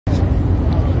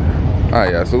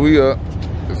Alright, y'all, so we up.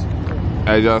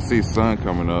 As y'all see, sun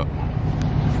coming up.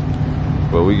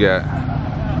 But we got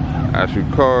actual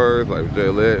cars like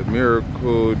J-Let,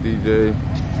 Miracle, DJ,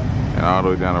 and all the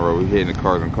way down the road. We hitting the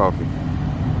cars and coffee.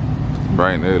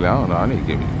 Bright and early. I don't know. I need to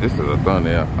get me. This is a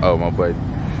thumbnail. Oh, my buddy,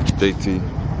 JT.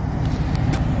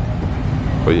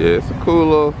 But yeah, it's a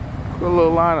cool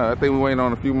little lineup. I think we're waiting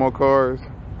on a few more cars.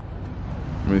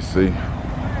 Let me see.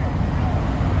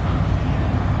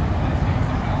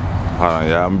 Hold on,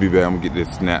 y'all. I'm gonna be back. I'm gonna get this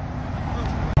snap.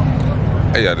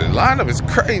 Hey, y'all, the lineup is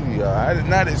crazy, y'all. I did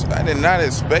not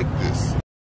expect this.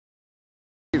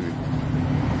 Crazy.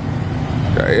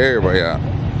 Got everybody out.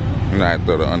 I'm gonna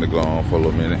throw the underglow on for a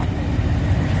little minute.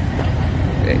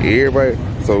 And everybody.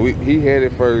 So he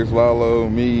headed first. Lalo,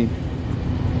 me,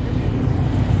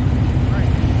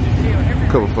 a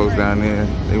couple folks down there.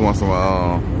 They want some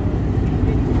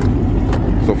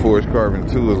forest carbon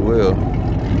too as well.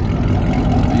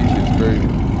 These shit's crazy.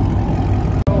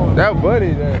 That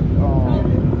buddy that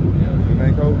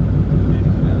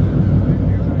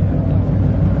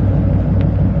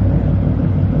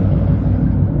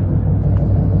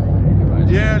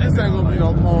yeah, this ain't gonna be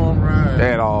no calm ride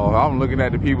at all. I'm looking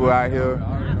at the people out here.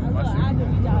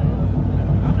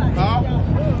 Huh?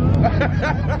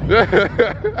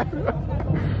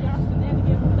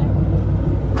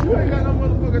 You ain't got no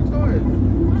motherfucking choice.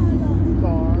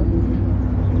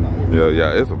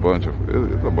 Yeah, it's a bunch of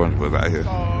us out here.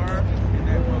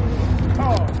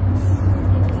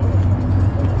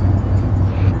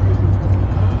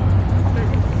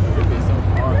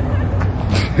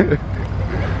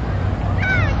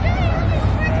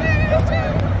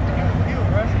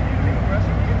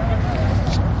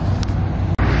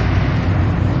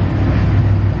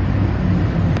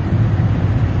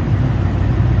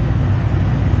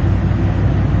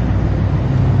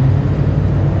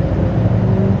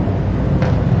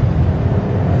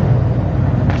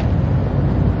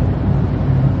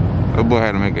 That boy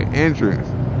had to make an entrance.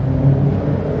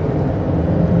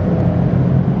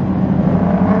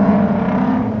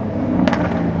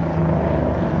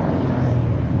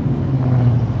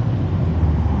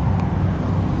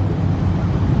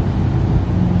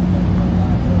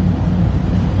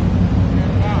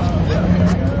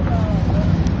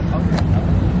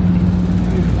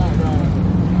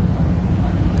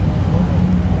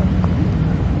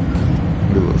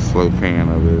 A little slow pan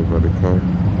over there by the car.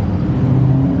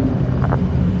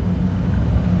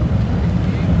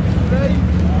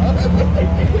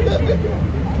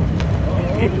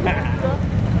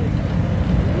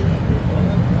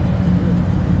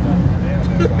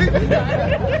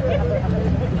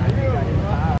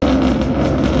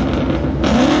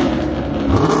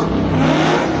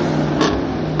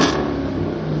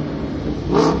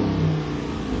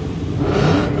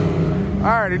 I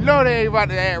already know they ain't about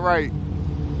to act right.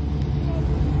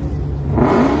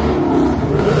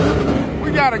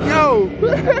 We gotta go.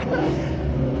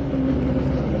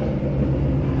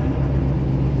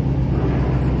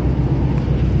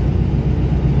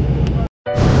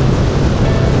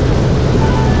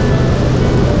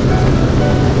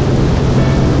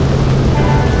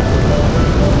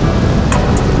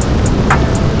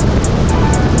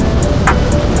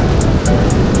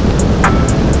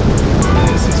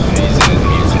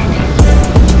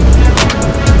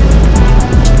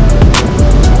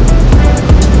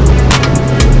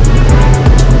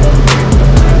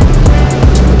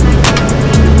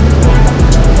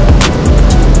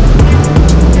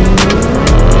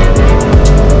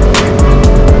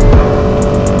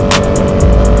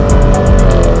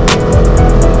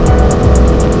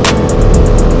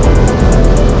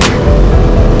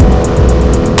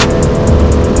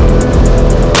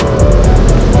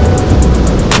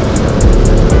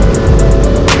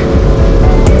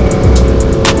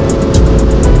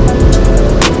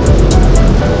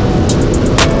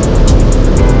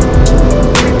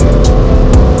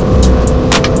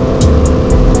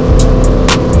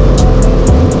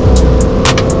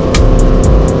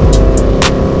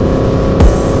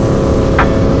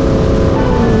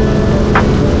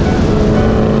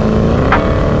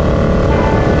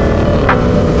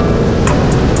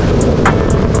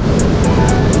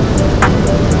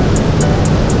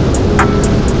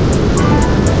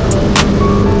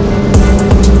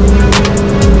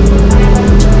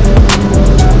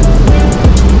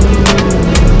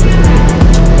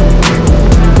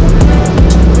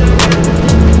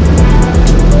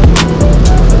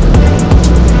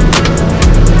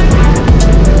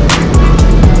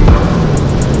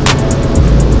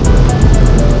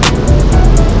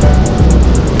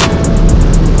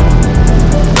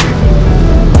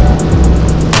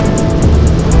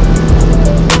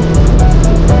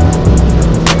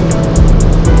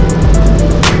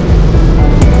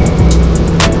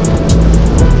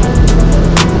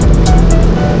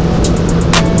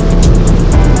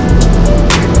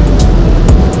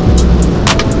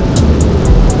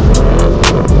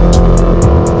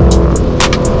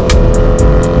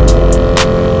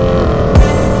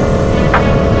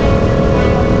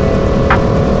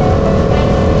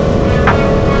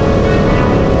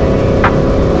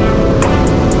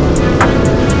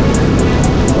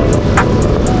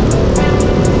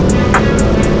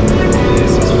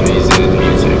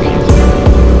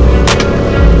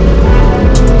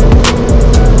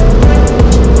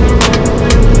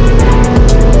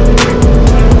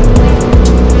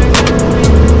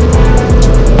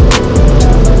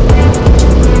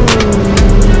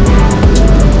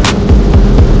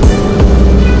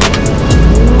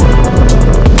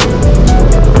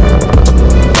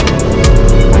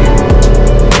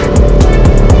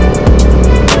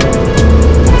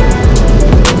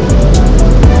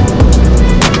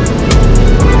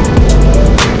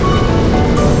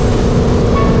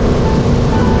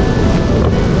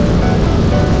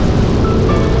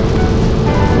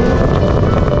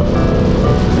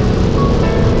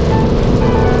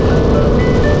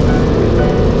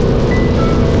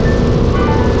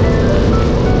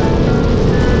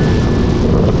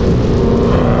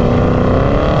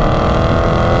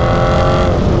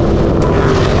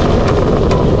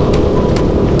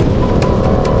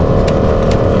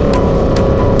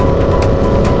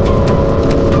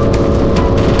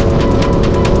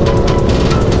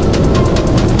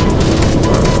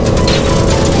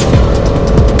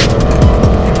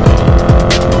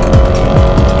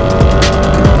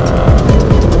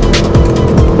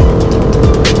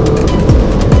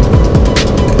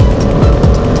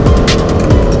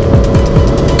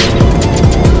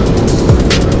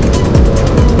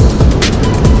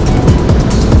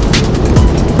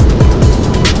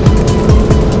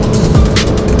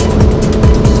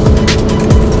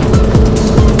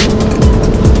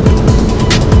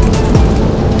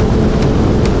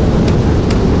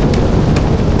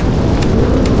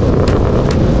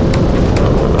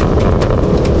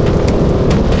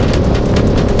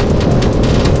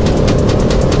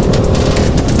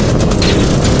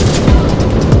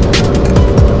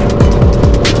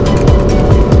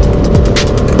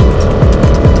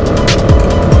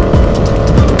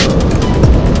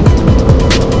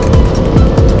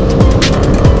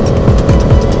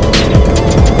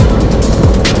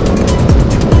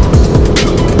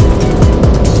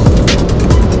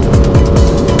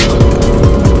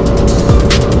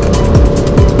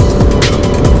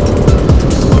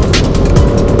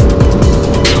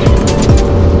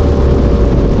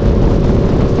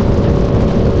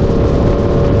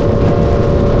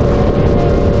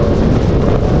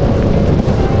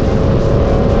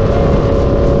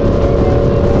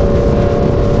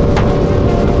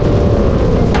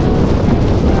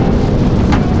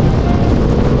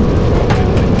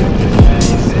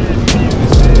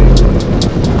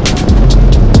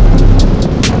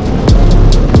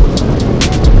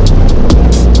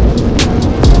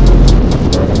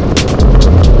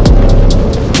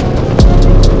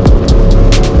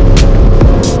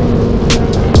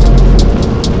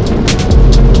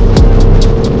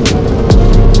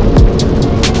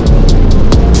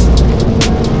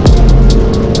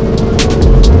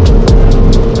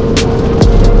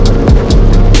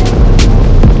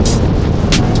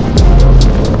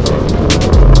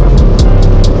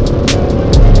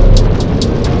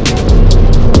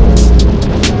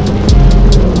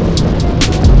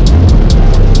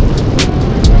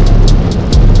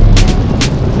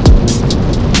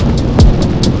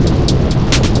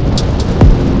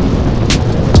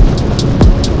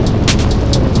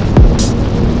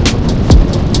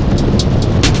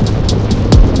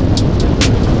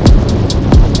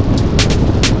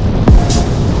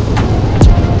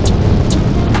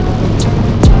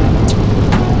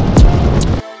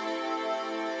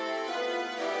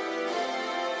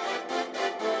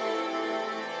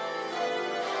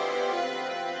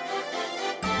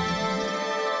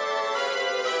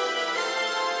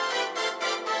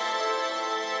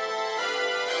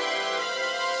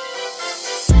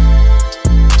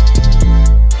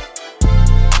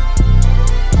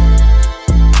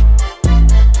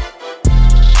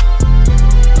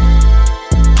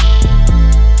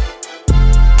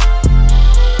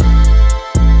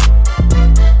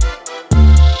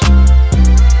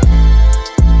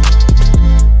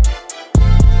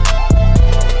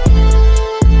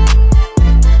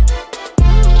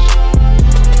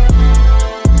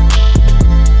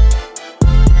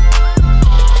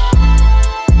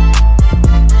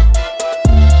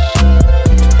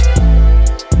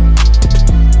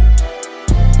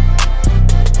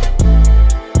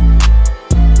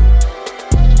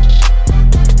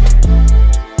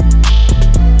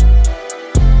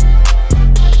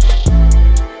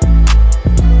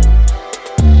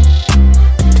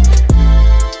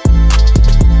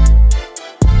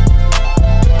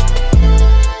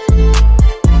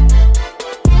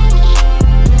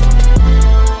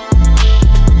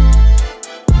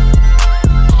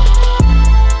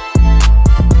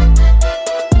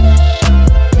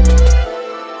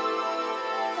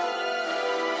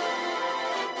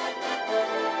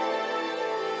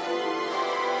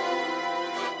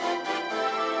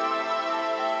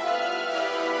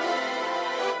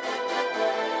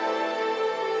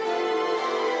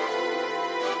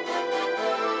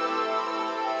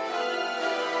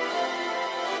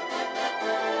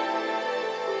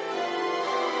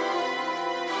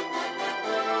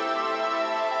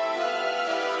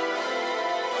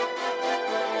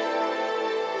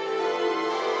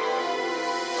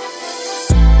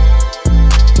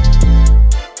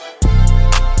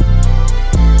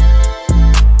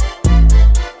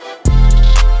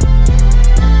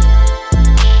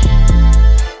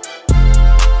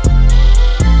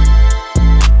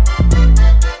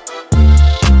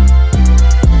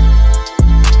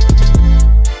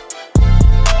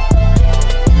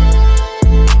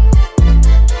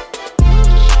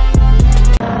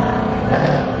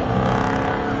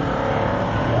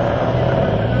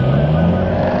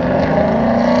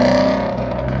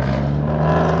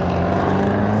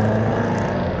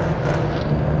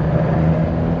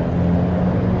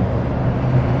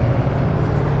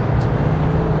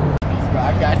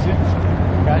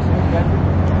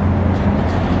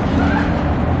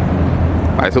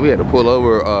 Alright, so we had to pull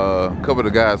over a couple of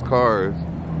the guys' cars.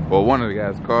 Well, one of the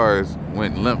guys' cars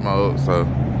went in limp mode, so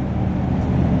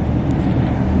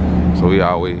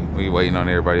we waiting on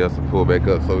everybody else to pull back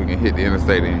up so we can hit the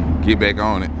interstate and get back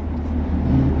on it.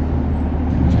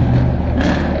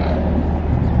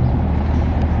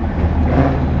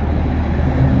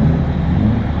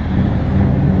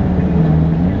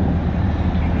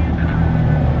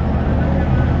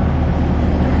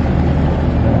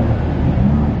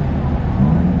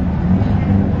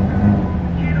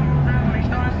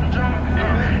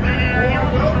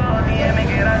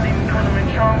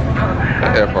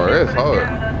 FRS hard.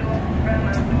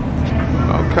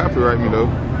 Don't copyright me though.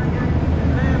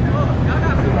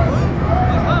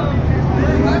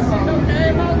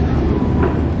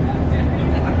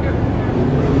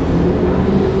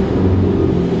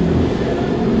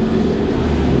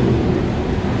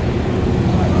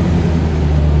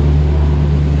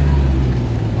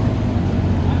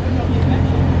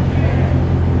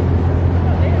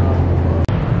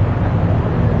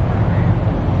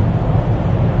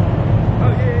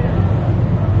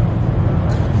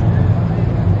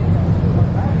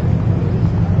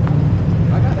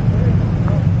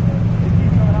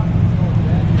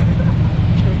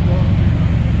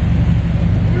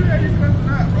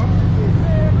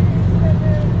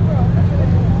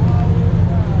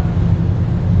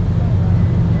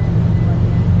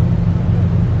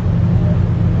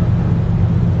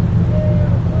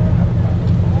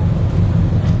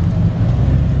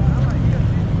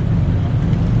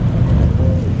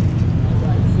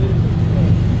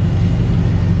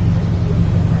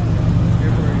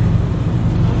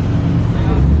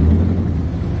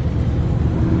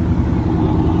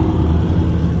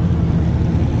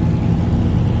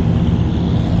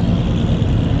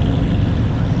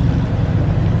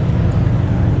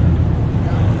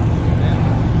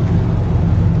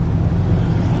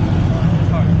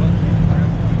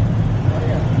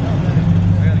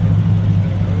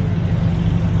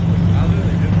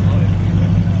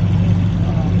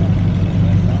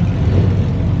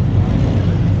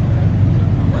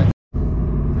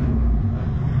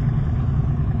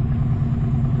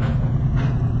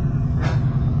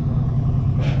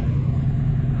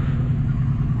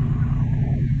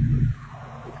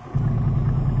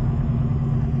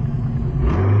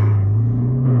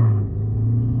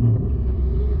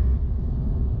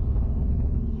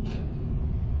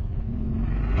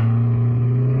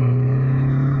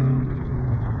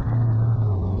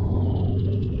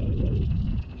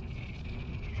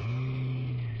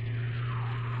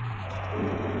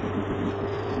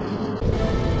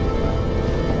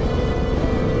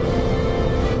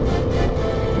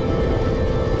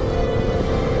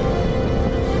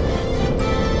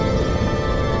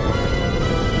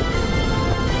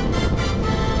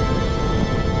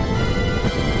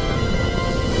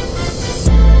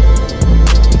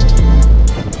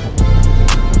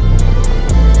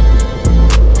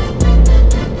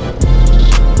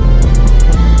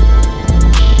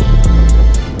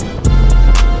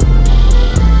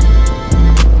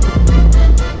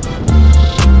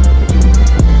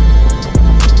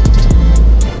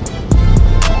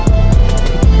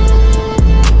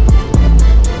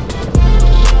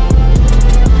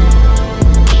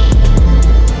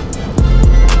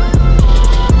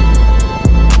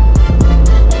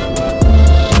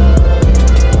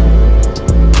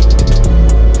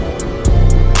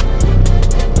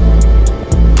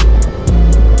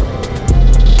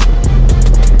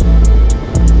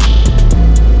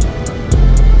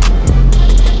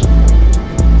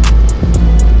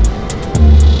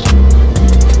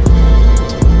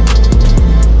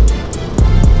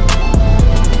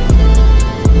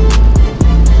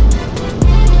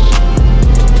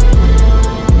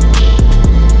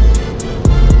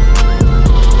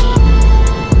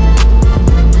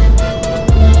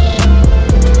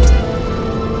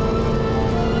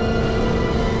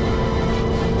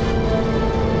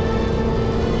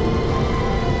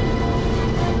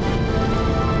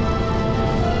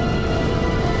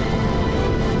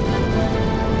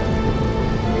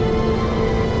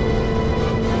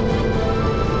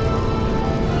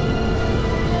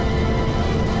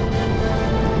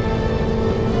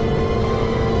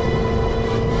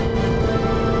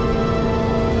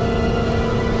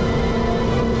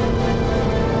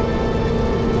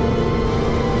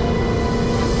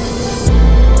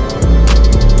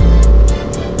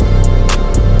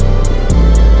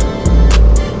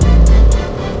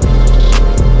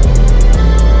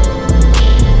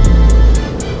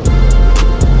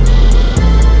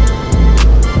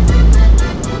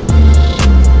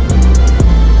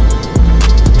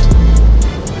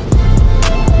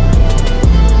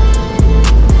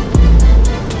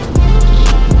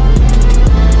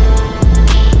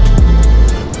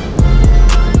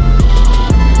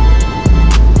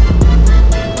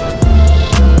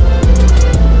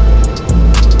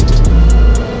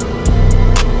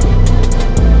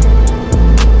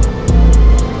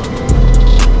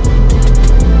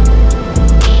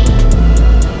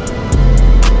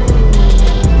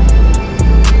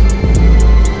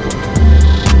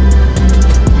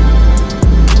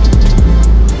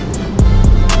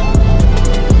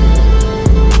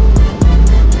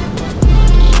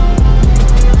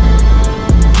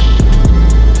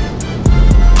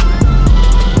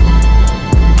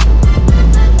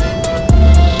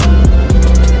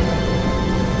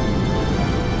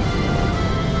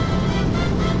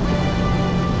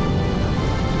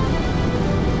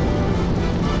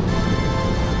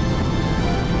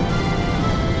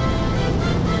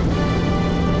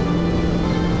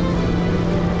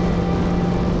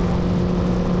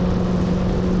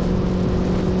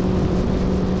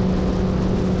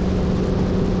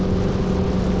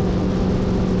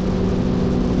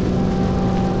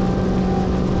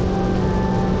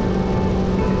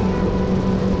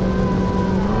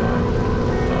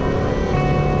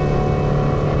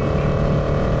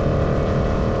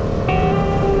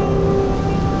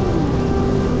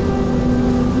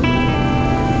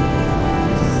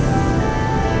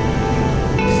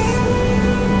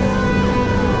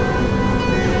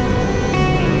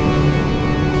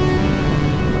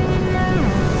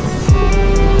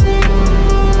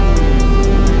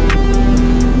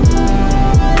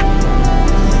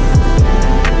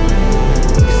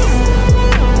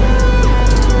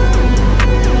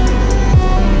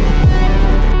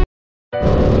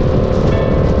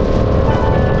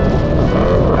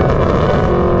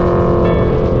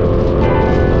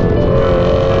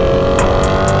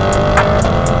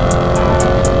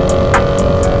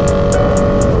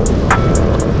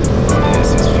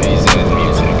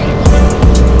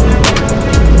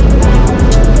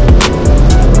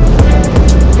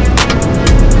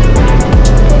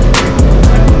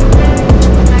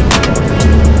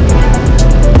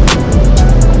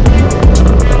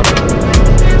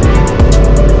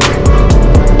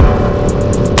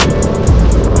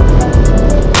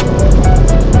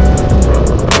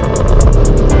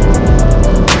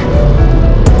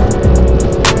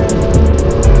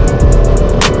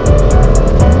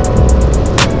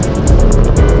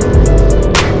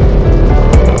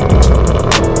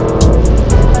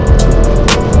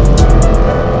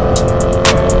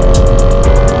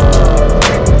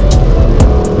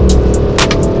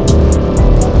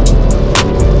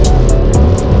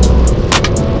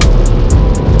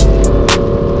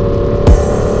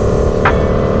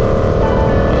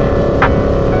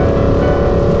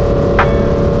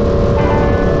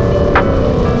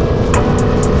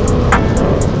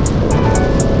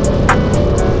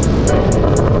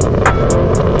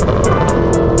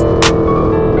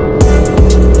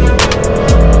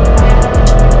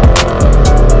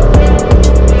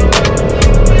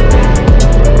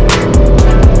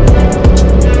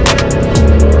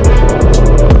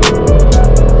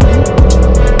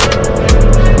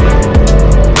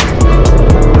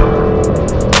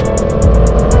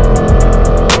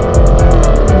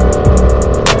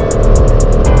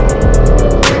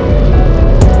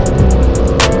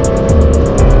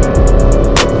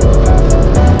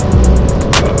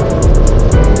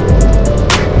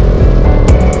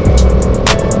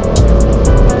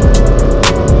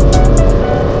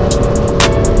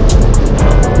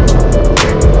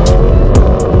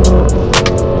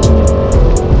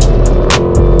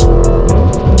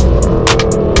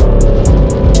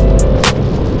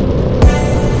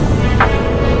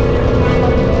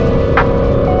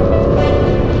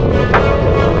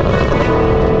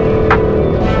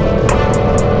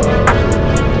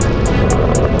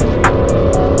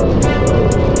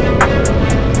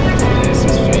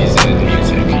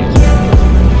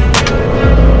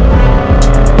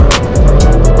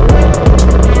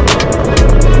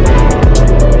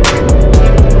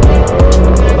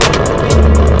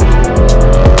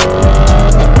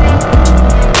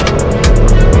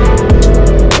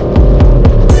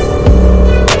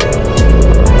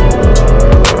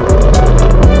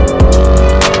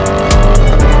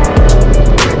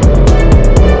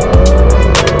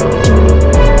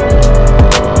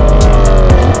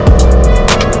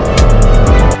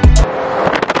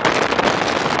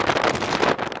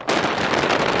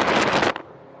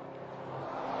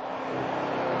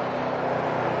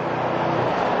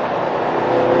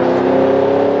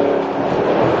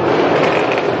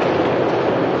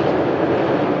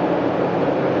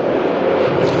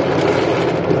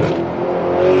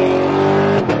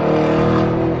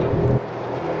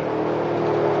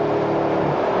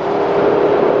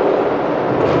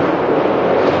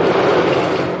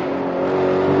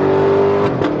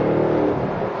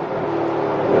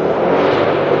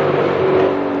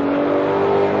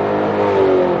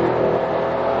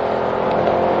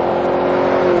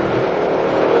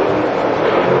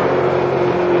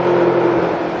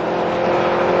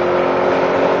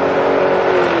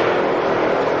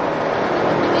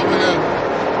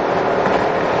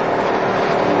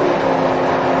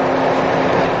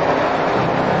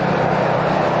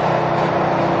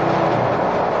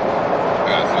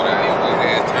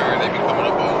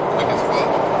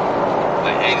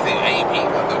 exit AP.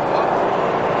 What the fuck?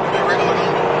 You been regular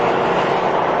number?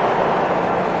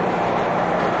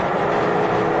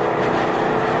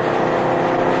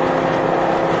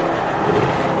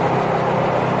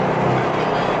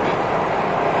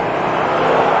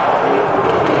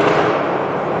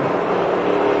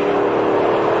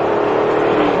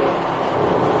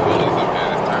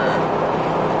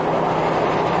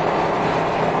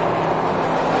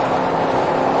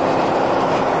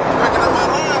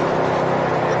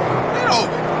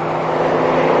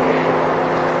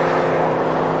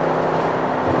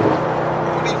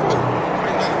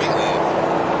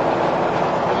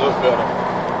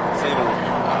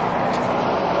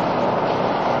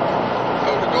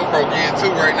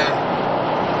 Right now.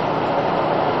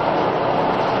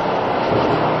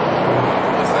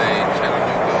 What's that? Channel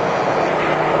you go.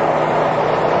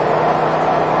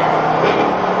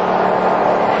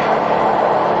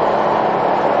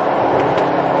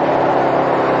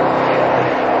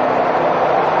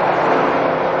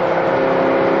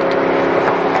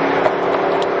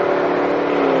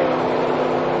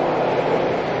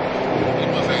 He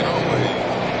must ain't always.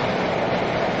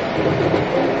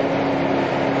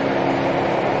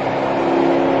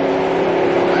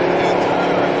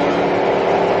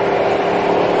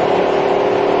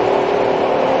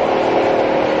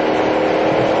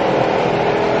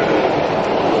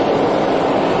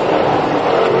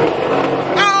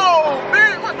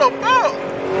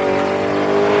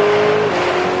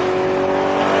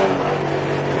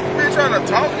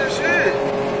 Talking shit.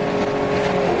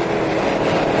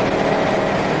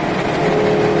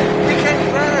 He can't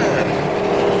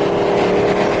ride.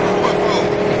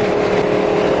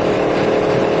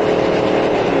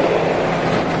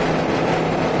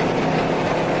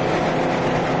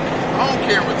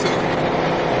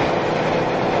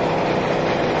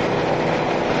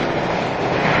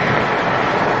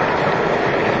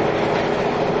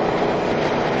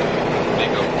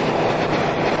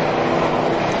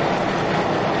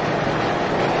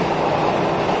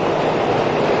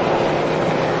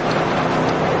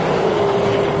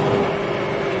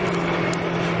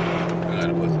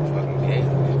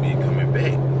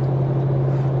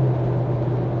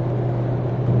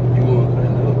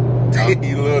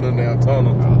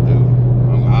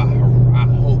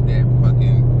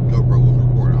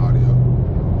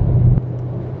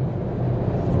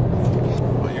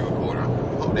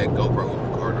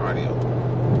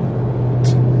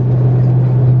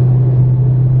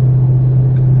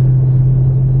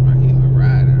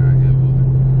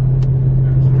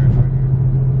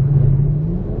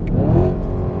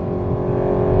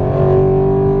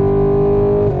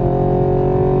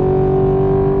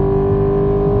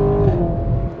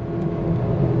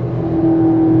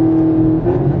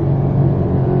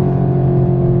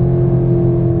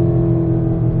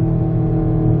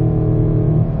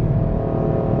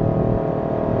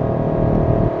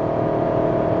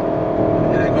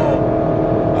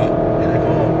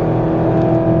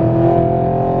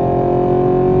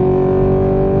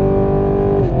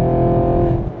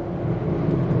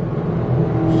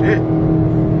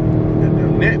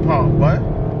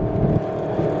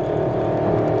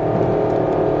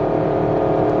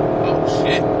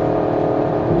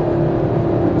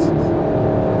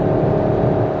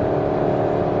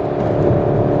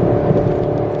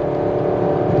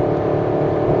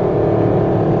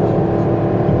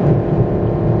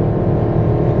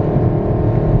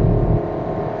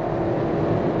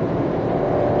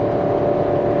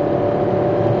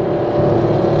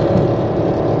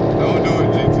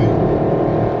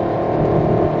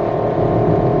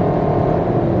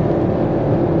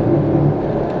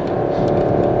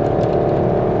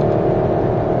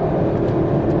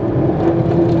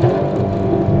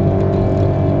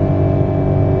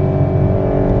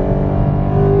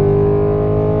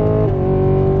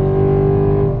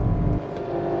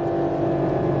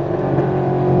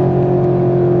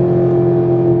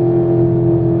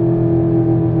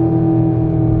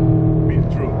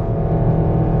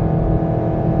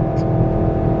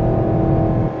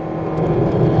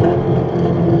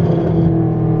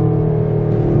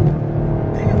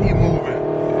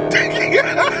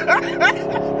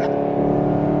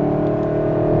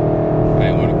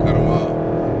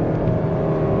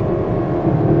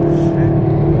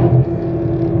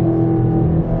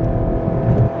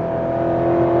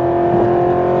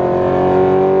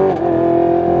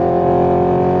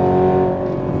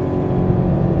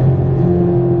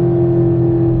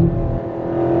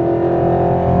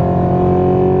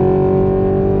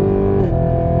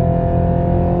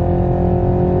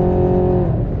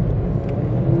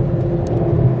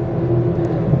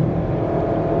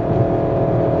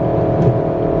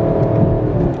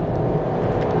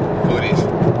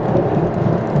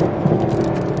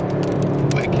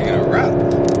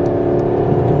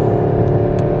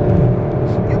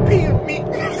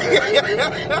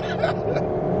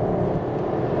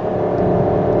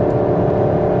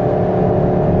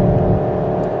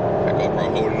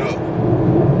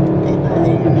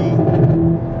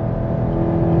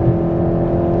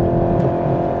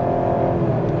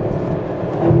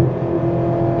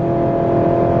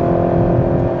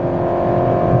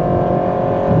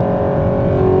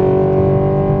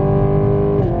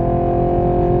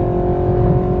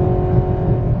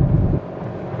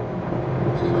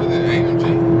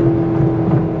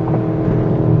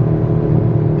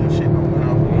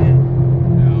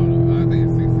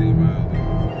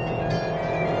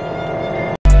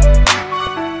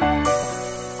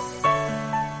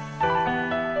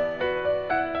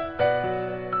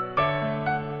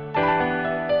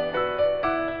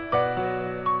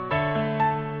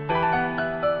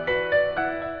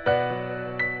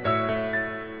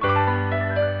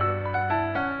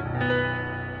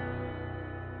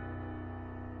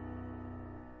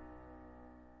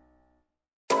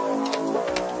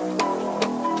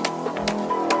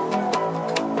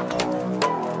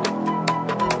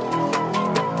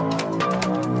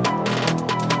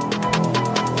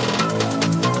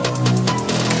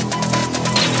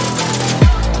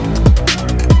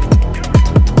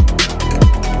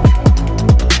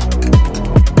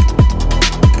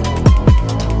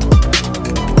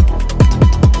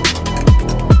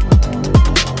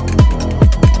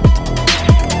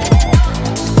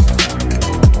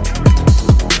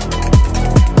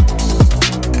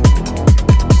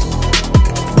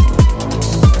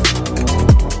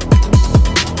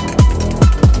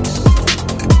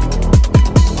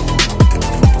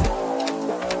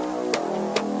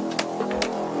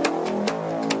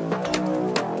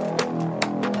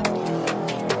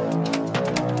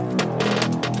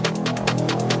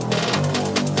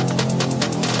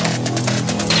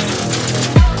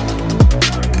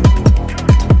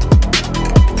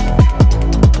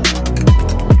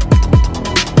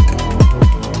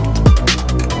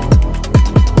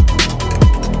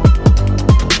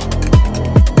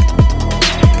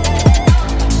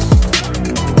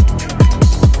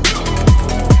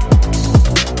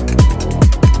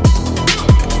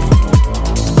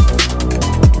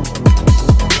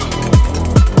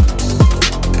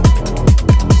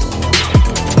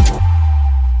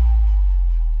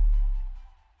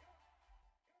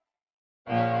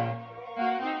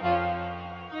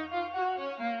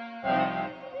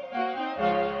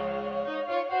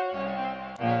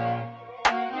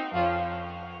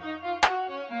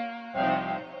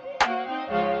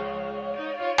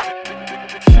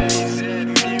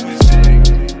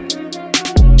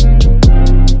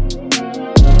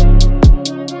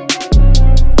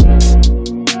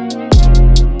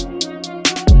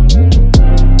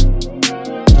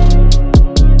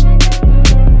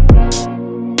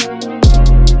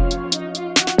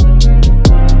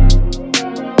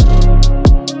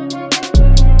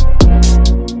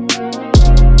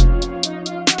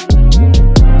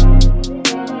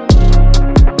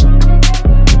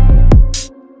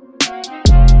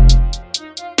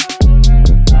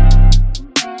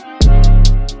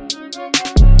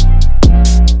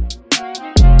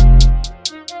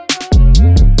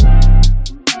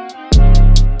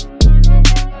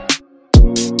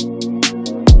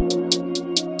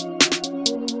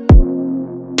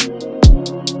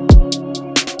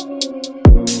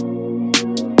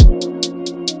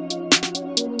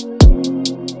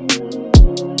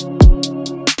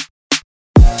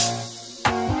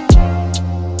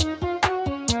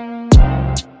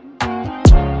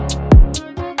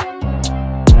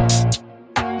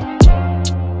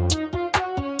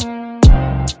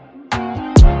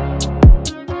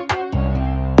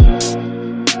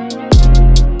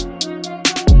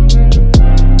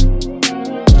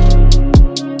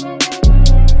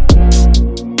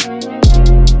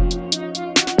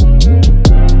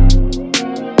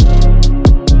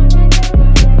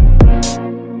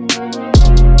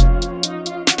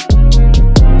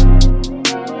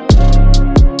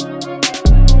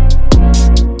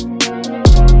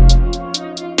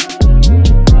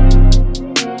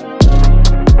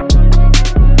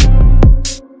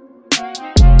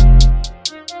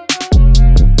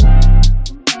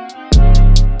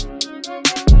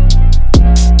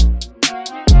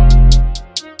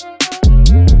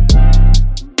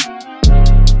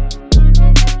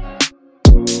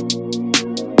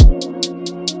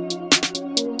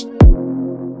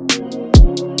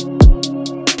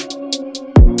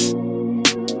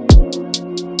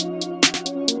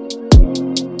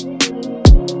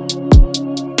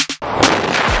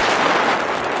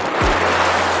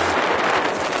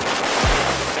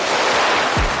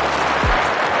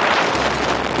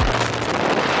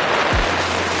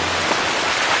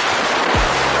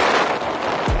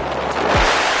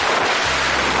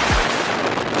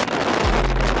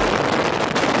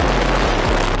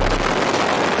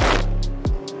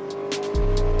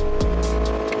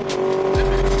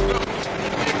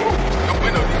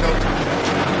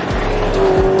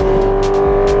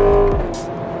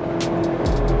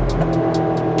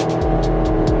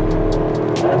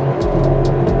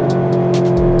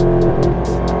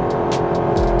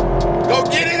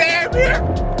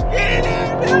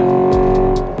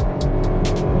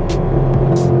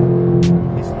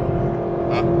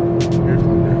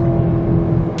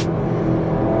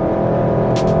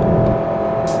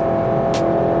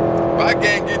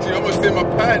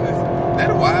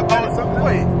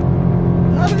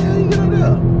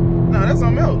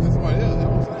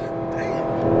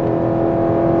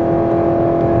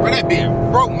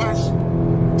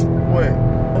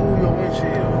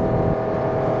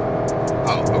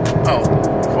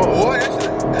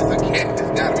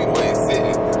 be the way it's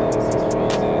sitting.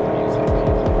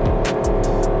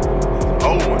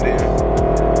 Old one there.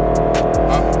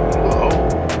 Huh? Oh.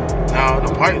 Now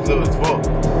the pipes look as fuck.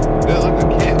 They look like a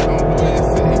cat on the way it's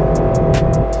sitting.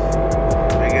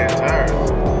 They get tired. I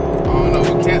don't know,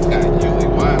 but cats got usually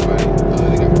wide body.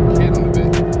 They got a cat on the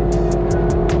back.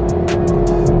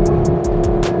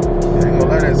 They ain't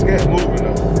gonna let that scat moving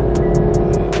though.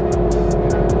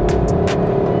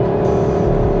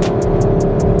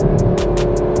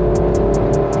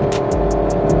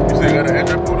 You still got an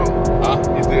address put up? Huh?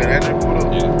 You still got an address put up?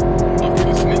 Yeah. I'm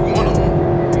finna sneak one of them.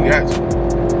 You got to.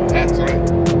 That's right.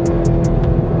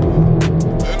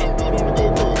 Let them do it on the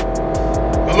GoPro.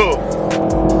 But look,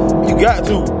 you got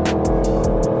to.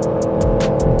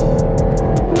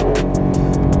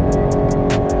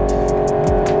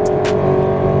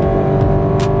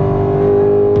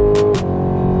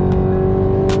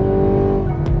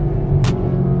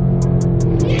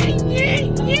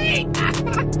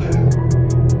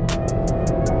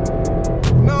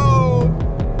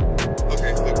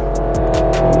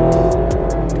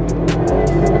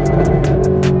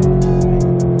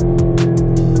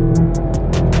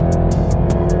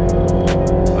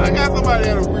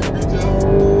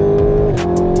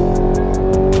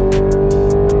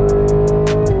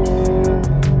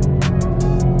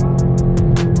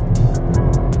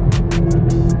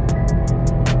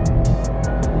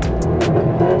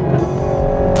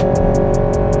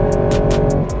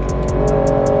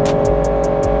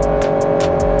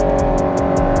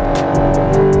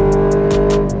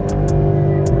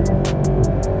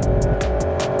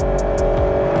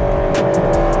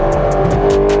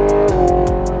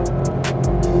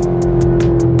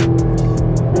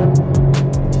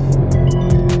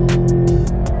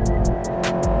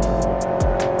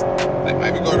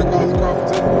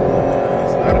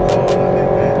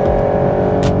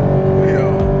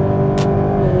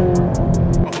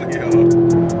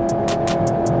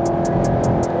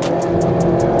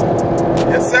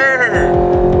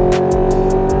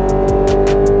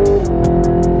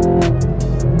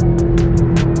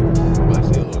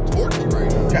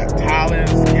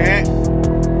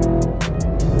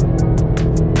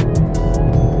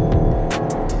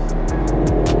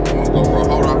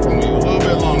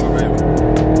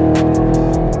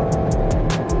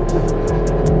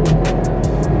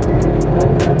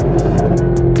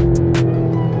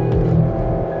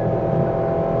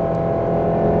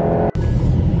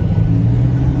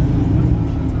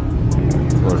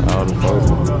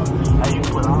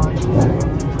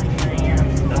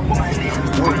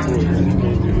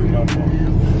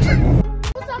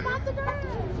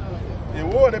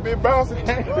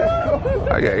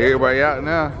 I got everybody out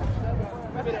now.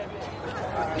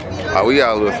 Oh, we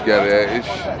got a little scattered. It's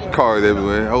cars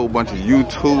everywhere. A whole bunch of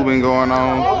YouTubing going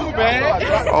on.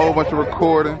 A whole bunch of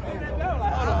recording.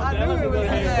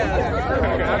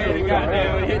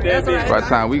 By the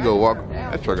time we go walk,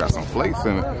 that truck got some flakes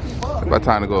in it. By the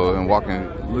time to go and walk and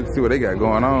look, see what they got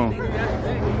going on.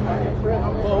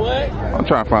 I'm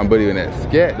trying to find Buddy in that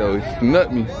scat though. He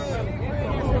snuck me.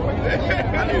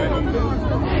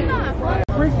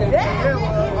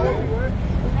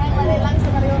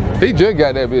 He just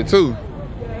got that bit too.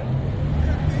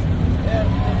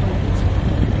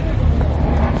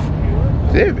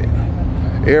 Damn it.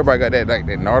 Everybody got that like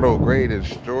that Nardo gray, that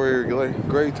destroyer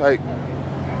gray type.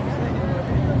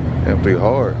 That big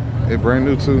hard. It brand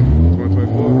new too.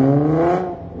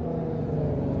 2024.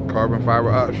 Carbon fiber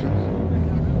options.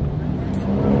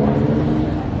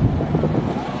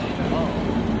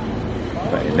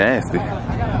 That nasty.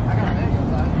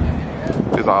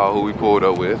 This all who we pulled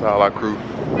up with. It's all our crew.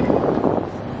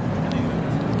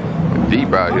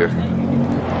 Deep out here.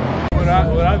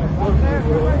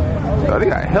 Oh, they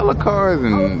got Hellcats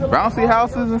and bouncy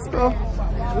houses and stuff.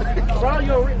 Bro,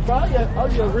 you're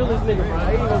a realest nigga, bro.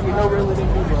 I ain't gonna be no realer than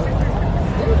you, bro.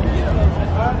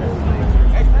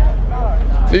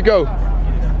 Here you go.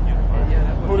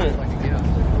 Who that?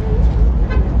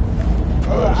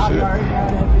 Oh, shit.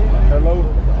 Hello?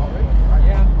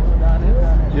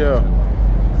 Yeah.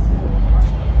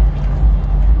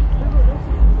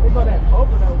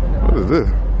 What is this?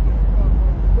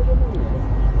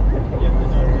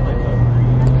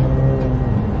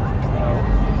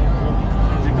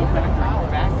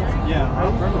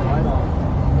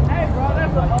 Hey, bro,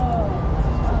 that's a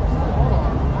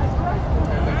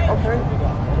okay.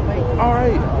 All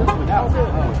right.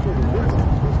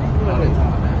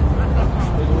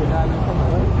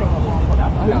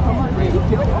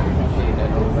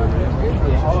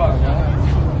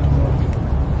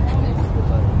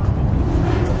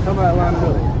 Somebody line it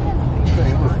up.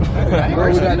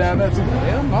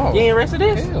 You ain't arrested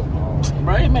this? Hell no.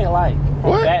 Bro, it made like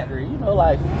What? battery, you know,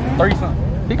 like 30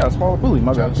 something. He got a small bully,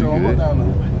 my God. Show him what down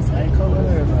there. Same color and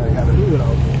everything. Got to do it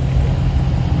all.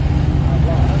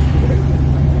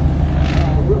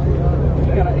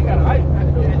 He got a height.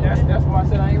 That's why I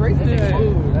said I ain't racing it. I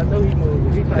know he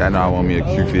moved. Yeah, I know I want me a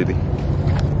Q50.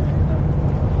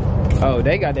 Oh,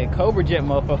 they got that Cobra Jet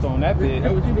motherfucker on that bitch.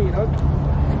 That's what you need, huh?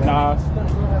 Nah,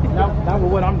 not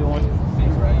with what I'm doing.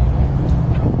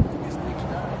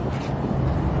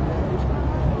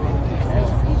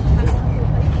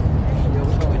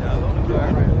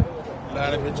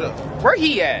 Where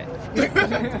he at?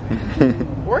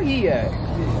 Where he at?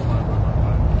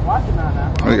 Watch it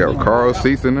now. They got car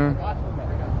seats in there.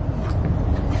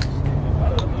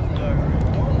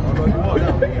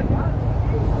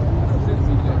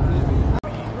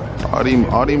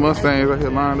 All these Mustangs right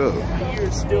here lined up.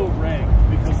 You're still ranked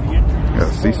because the entry. Got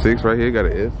a C6 right here. Got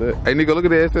an SS. Hey, nigga, look at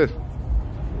the SS.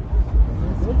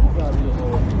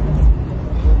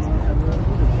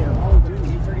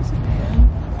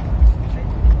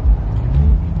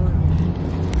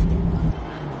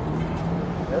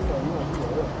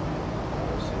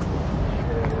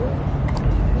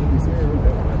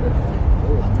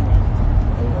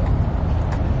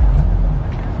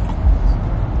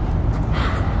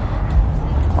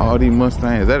 All these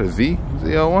Mustangs. Is that a Z?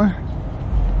 ZL1?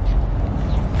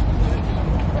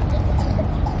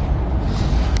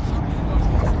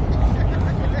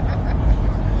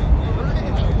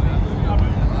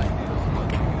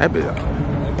 That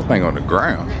thing on the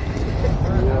ground.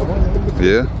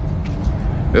 Yeah.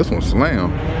 This one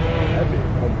slam. That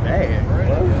bitch bad, bro.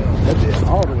 That bitch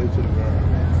all the way to the ground.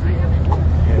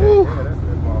 Woo. Yeah, that's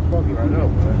that motherfucker right now,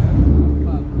 bro.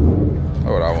 That's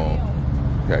what I want.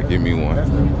 Gotta give me one. That's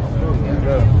that motherfucker right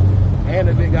there. And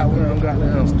that bitch got one of them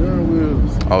goddamn steering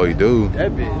wheels. Oh, he do?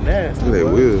 That bitch nasty. Look at that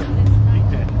bro. wheel.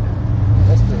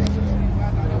 That's the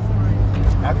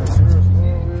after steering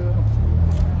wheel.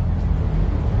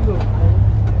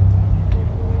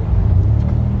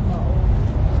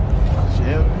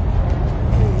 Chevy.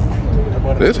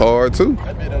 It's hard too.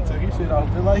 That bitch done took his shit off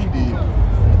just like he did.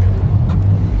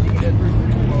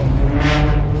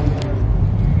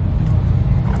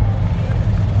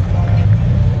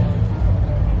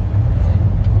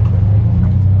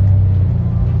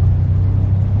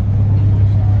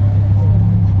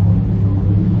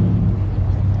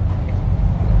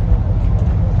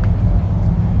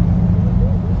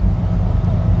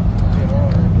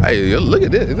 Hey, look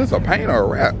at this. Is this a paint or a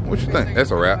wrap? What you think?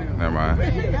 That's a wrap. Never mind.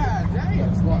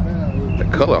 The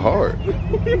color hard.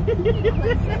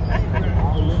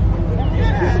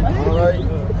 All right.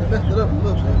 Lift it up a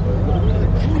little bit.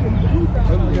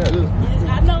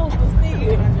 I know, but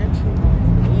still.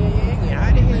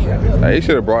 Hey, he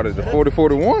should have brought it to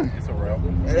 4041. It's a wrap.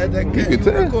 You can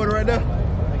tell. Recording right now.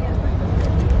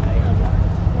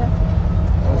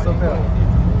 Oh, something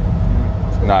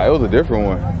else. Nah, it was a different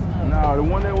one. Nah, the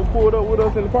one that was pulled up with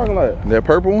us in the parking lot. That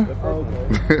purple one? Oh,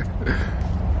 okay.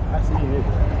 I seen it.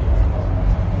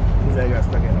 His ass got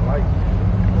stuck in the light.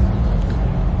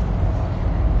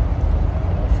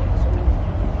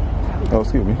 Oh,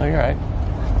 excuse me. Oh, you're right.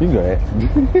 You can go ahead.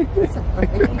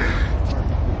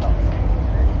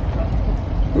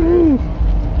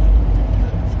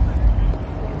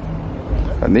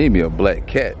 I need me a black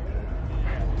cat.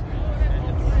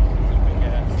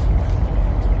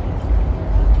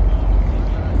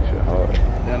 Shit hard.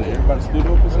 Down there, everybody stood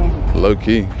up or something? Low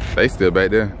key. They still back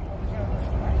there.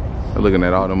 They're looking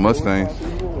at all the Mustangs.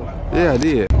 Yeah, I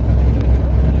did.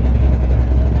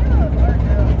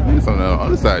 Niggas on the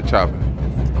other side chopping.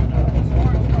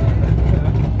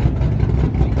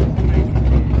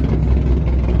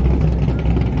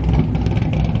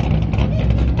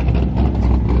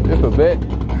 It's a bet.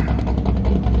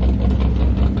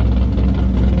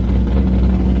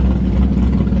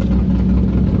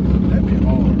 That be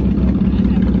hard.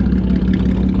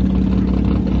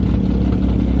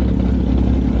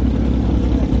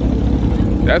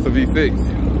 That's a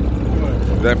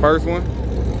V6. That first one?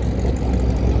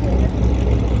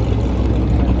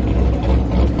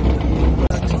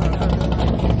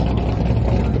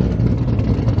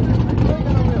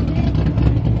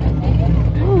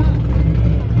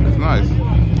 That's nice.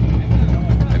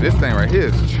 And this thing right here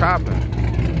is chopping.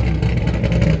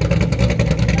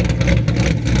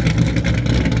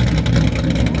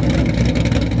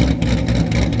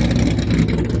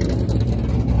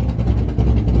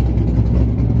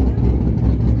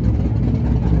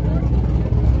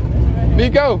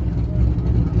 Nico,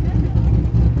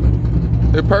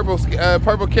 the purple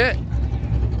cat.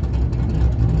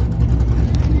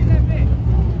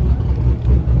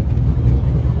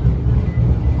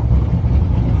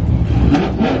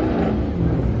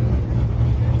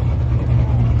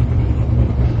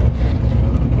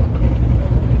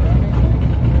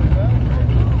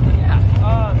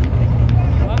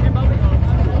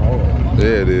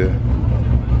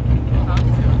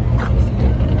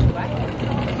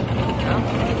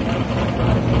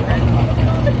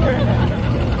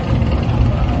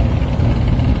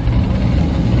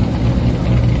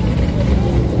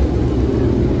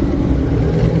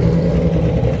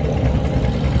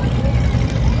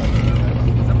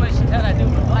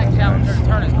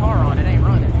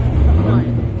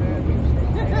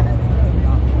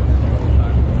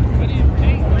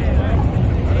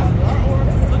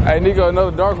 Hey, Nico,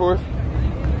 another dark horse.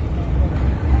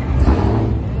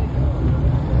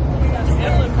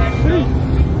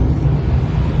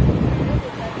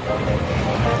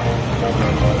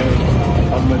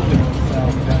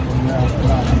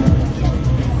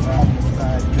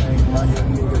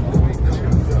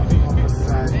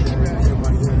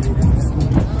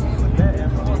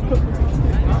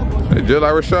 Hey, just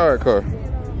like Rashad car.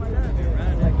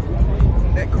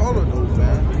 That color though,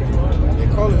 man. That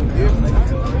color is different.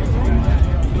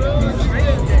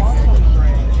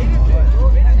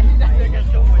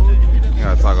 You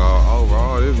gotta talk over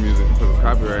all this music and put some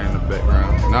copyright in the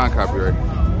background. Non-copyright.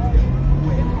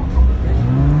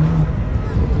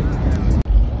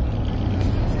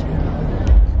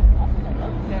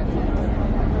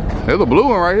 There's a blue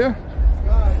one right here.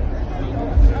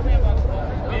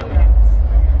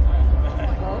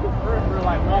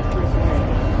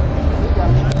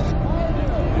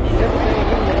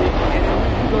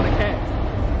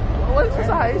 What's this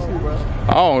our issue, bro?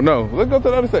 I don't know. Let's go to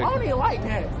the other section. I don't even like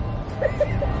cats.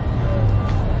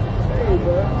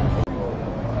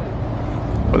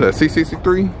 What's that,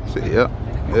 C63? Yep.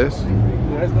 Yes.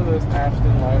 That's the little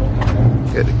Ashton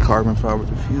light. Got the carbon fiber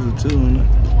diffuser too.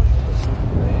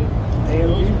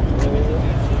 AMG.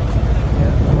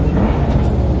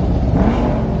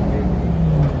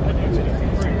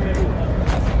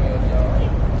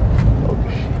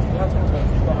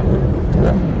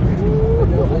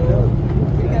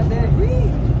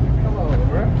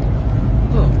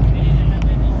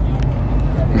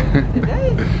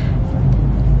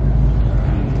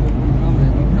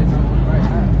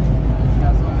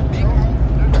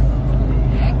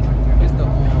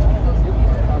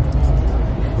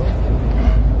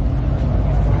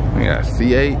 We got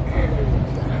C8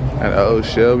 and old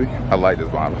Shelby. I like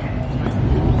this model.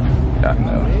 Got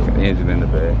no engine in the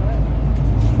back.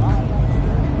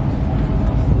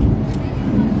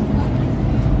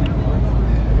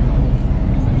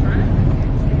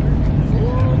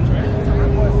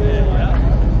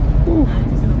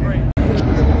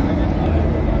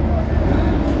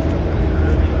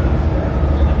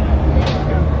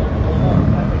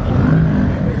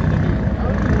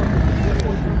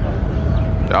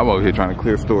 I'm over here trying to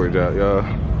clear storage out, y'all.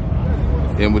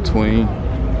 In between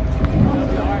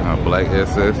black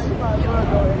SS.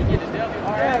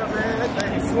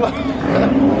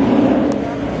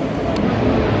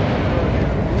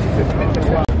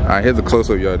 All right, here's a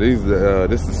close-up, y'all. This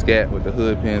is the Scat with the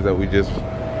hood pins that we just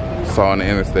saw on the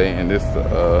interstate, and this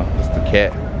the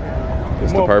Cat.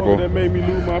 It's the purple. That made me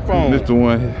lose my phone. This the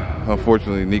one.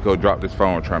 Unfortunately, Nico dropped his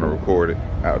phone trying to record it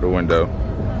out the window.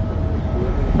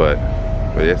 But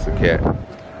it's a Cat.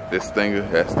 This Stinger,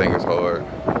 that Stinger's hard.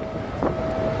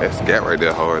 That Scat right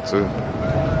there hard too.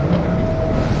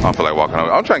 I don't feel like walking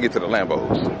over. I'm trying to get to the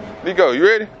Lambos. Nico, you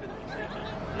ready?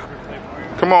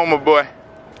 Come on, my boy.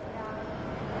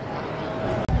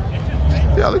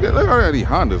 Yeah, look at all these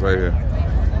Hondas right here.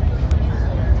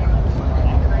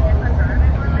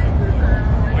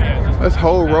 This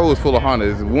whole row is full of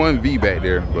Hondas. There's one V back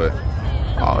there, but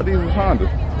all these is Hondas.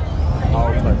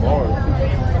 All type bars.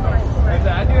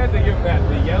 I do have to give that.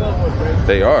 The yellow was red.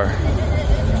 They are.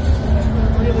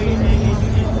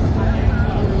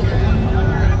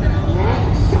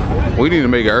 We need to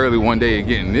make it early one day and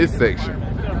get in this section.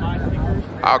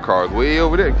 Our car's way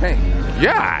over there. Can't.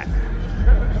 God.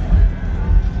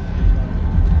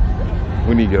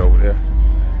 We need to get over there.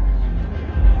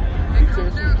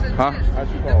 Huh?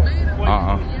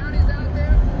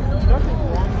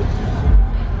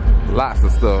 Lots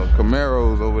of stuff.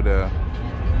 Camaros over there.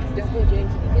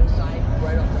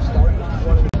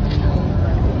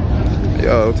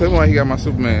 Yo, tell me why he got my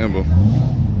Superman emblem.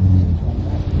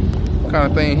 What kind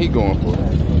of thing he going for?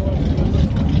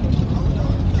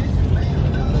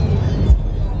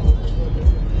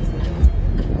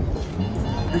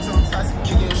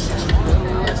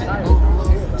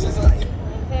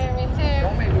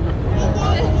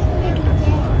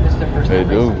 They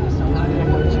do.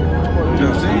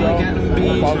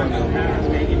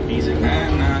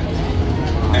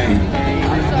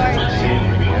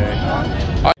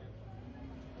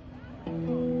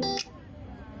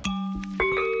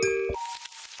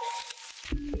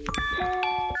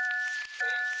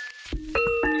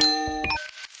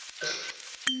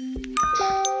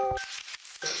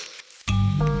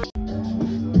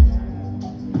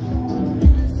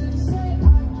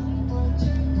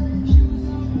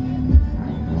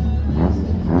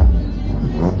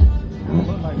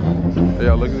 Hey,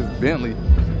 y'all, look at this Bentley.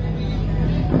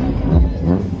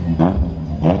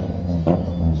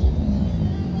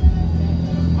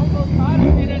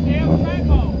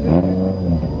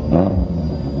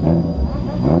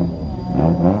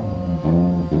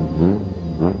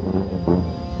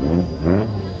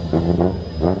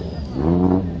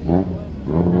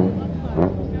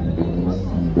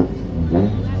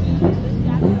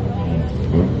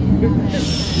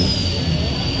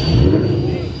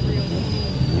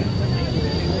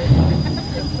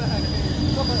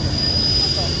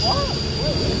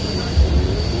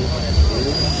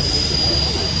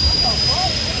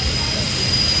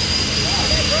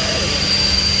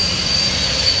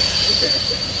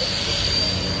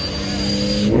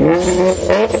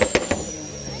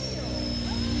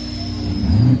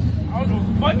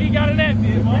 What he got in that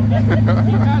bit, man?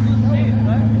 He got some shit,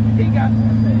 man. He got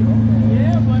some shit.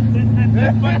 Yeah, but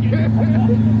that's fucking.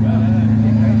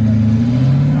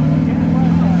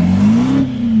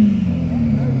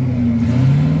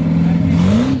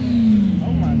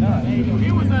 Oh my God.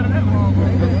 He was out of that long, bro.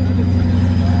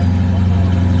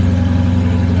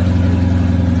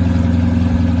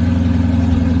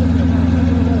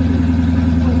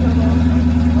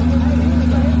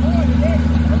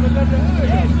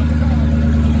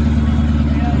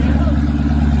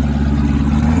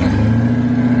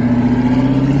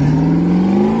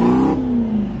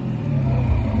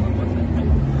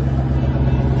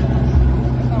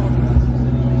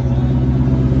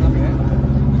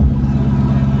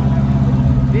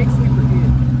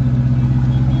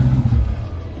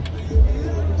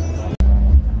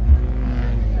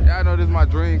 My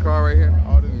dream car right here.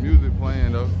 All this music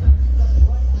playing though.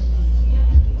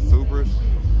 Supras.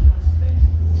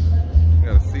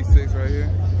 Got a C6 right here.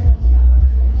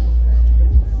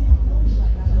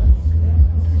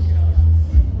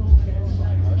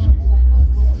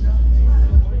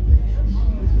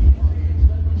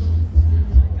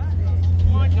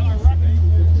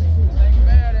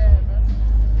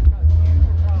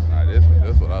 Nah, this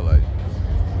what I like.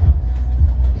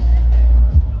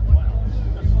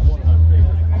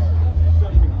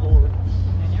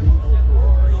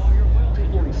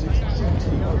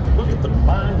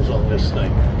 This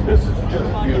thing. This is just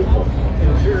beautiful.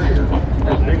 Interior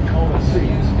has big cone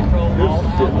seats. This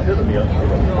is the epitome of a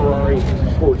Ferrari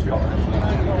sports car.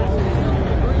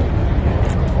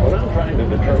 When I'm trying to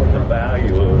determine the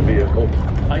value of a vehicle,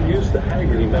 I use the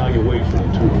Haggard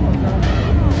evaluation tool.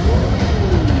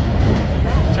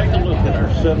 Take a look at our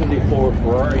 74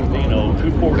 Ferrari Dino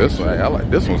 240. This one, I like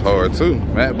this one's hard too.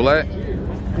 Matte black.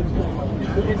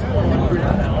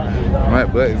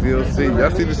 Matte black ZLC.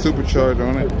 Y'all see the supercharger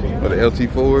on it? Or the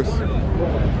LT4s?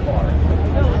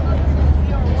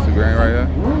 See green right here?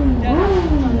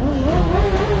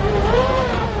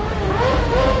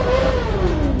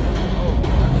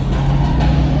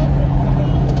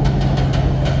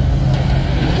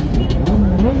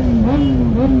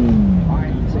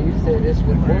 Alright, so you said this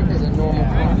would work as a normal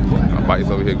car. My bike's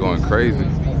over here going crazy.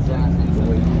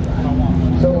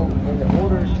 So, in the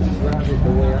order to drive it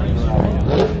the way I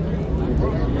drive it,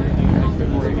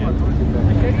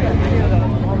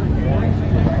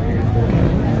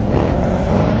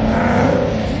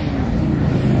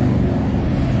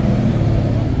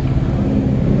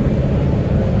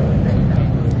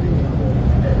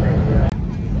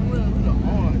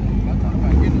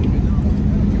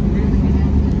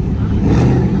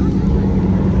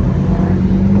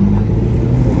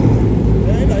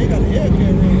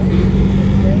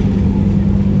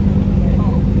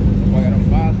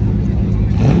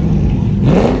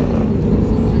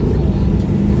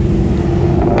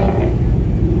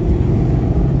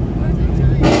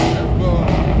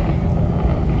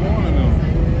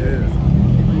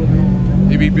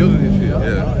 Be building this shit,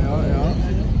 yeah.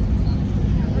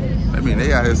 I mean,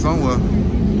 they out here somewhere.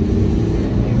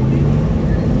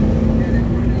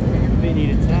 They need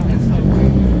a time.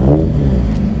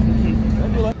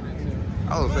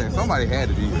 I was saying, somebody had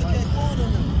to be here.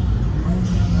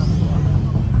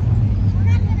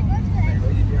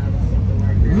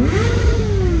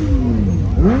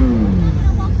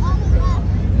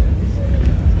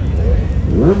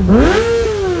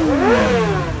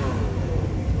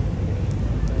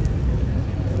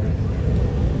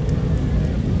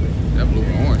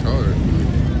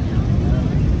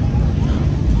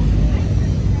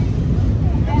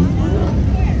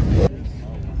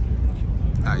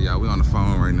 Y'all, we on the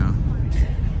phone right now.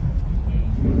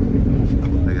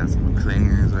 They got some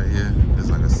McLarens right here. It's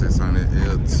like a 600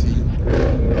 LT.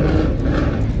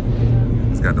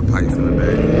 It's got the pipes in the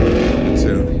back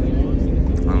too.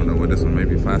 I don't know what this one,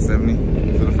 maybe 570?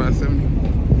 Is it a 570?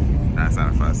 Nah, it's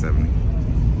not a 570.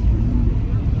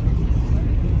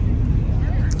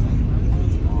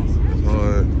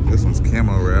 This one's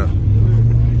camo wrap.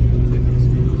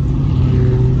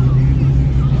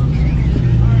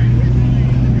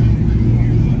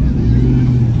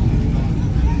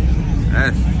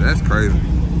 That's crazy.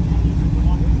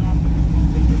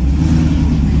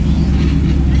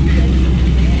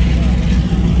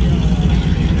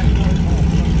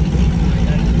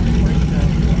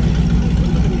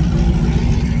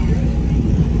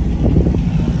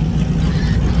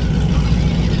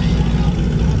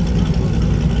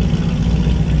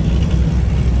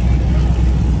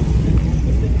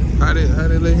 crazy. How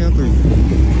they let him through?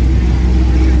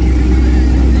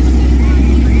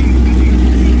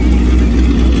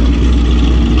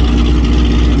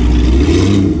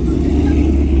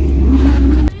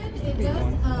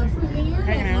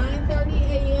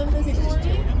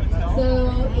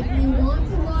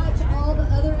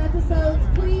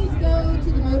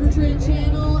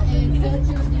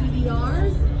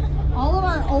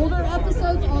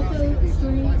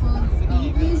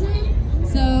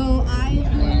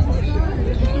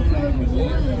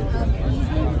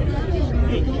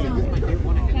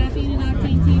 Caffeine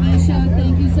Octane TV show.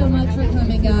 Thank you so much for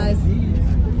coming, guys.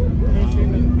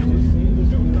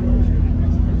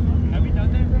 Have we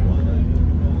done that?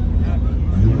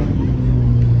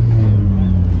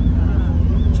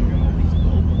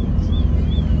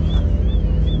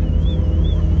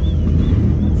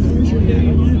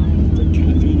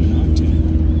 Caffeine Octane,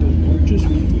 the largest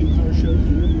weekly car show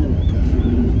here in America.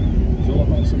 Fill up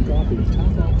on some coffee,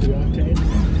 top off the octane.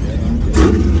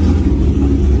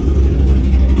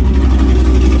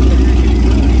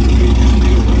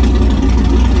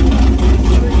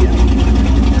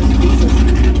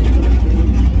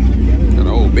 Got an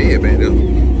old bed back there.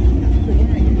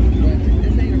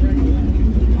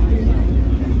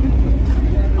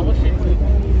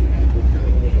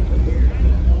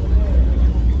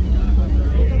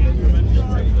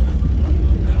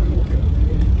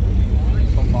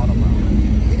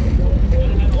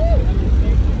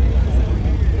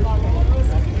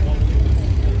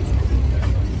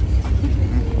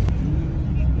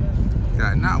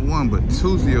 Got not one but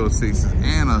two Z06s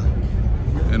and a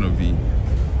V.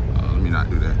 Let me not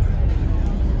do that.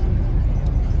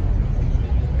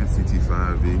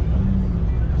 NCT5V,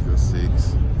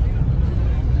 Z06.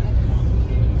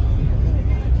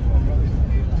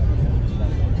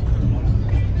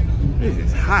 It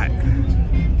is hot.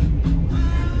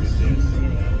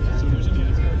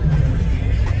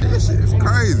 This shit is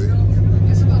crazy.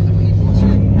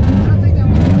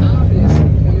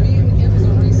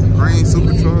 Green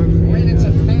supercharger.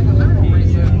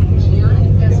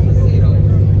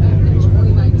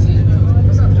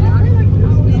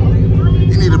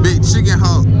 You need a big chicken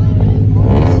hawk.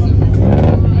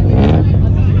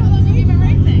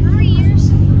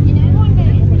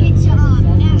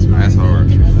 That's hard.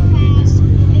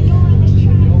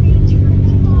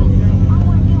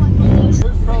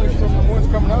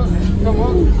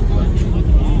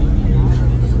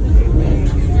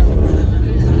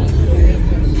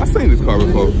 I seen this car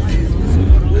before.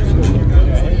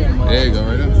 There you go,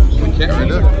 right there. The cat right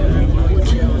there.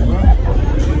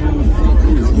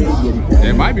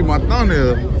 That might be my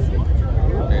thumbnail.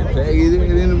 And tag it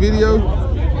in the video.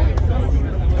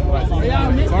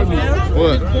 Y'all missed it, man.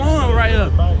 What? Corn right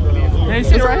up. They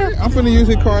see it right here? I'm finna use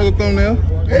his car as a thumbnail.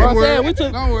 Bro, I said, we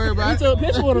took, Don't worry about we it. took a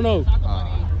picture with him though.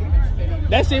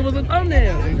 That shit was a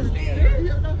thumbnail.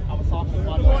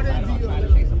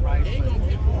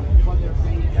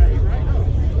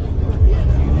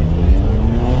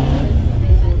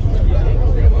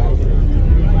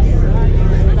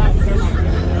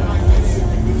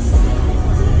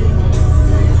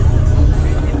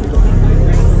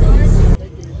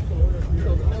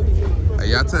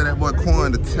 Y'all tell that boy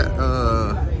Quan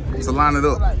to line it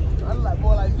up. I like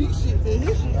boy like big shit, man.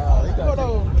 His shit. Hold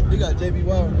on. They got JB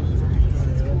Wild.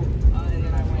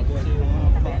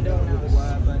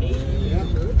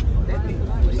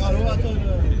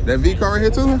 That V car right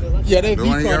here too? Yeah, that The V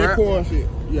one he car, got that right? core shit.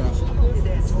 Yeah.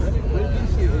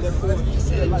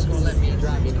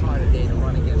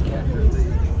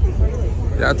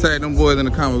 Y'all tag them boys in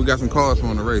the comments. We got some cars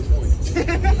from the race.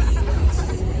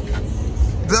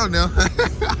 Don't know.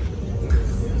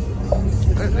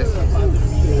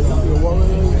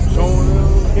 Showing them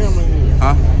camera here.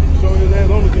 Huh? Showing his ass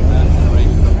on the camera.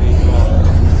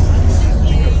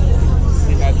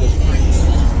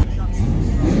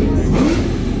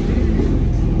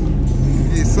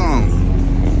 This song.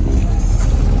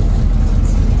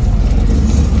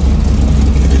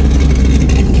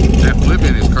 That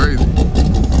flipping is crazy.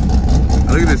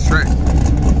 Look at this track.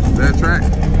 That track.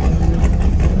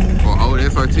 Or old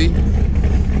SRT.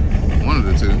 One of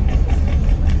the two.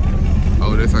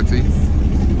 Old SRT.